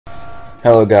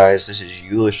Hello guys, this is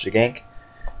Yulish the Gank,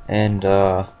 and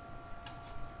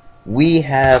we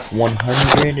have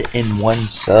 101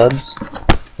 subs,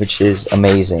 which is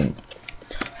amazing.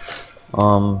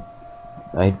 When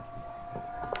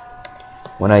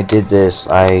I did this,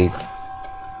 I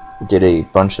did a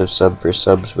bunch of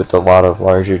subs with a lot of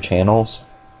larger channels,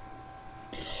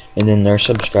 and then their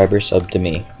subscribers subbed to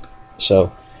me.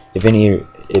 So if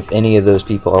any of those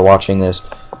people are watching this,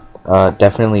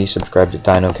 definitely subscribe to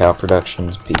Dino Cow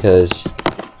Productions, because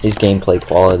his gameplay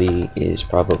quality is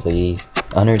probably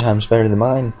 100 times better than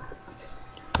mine.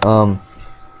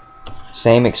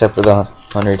 Same except for the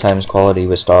 100 times quality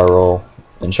with Star Roll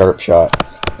and Sharp Shot,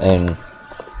 and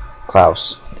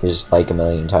Klaus is like a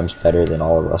million times better than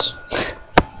all of us.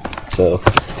 So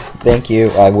thank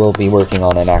you. I will be working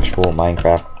on an actual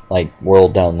Minecraft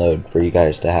world download for you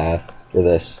guys to have for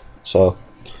this. So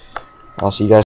I'll see you guys.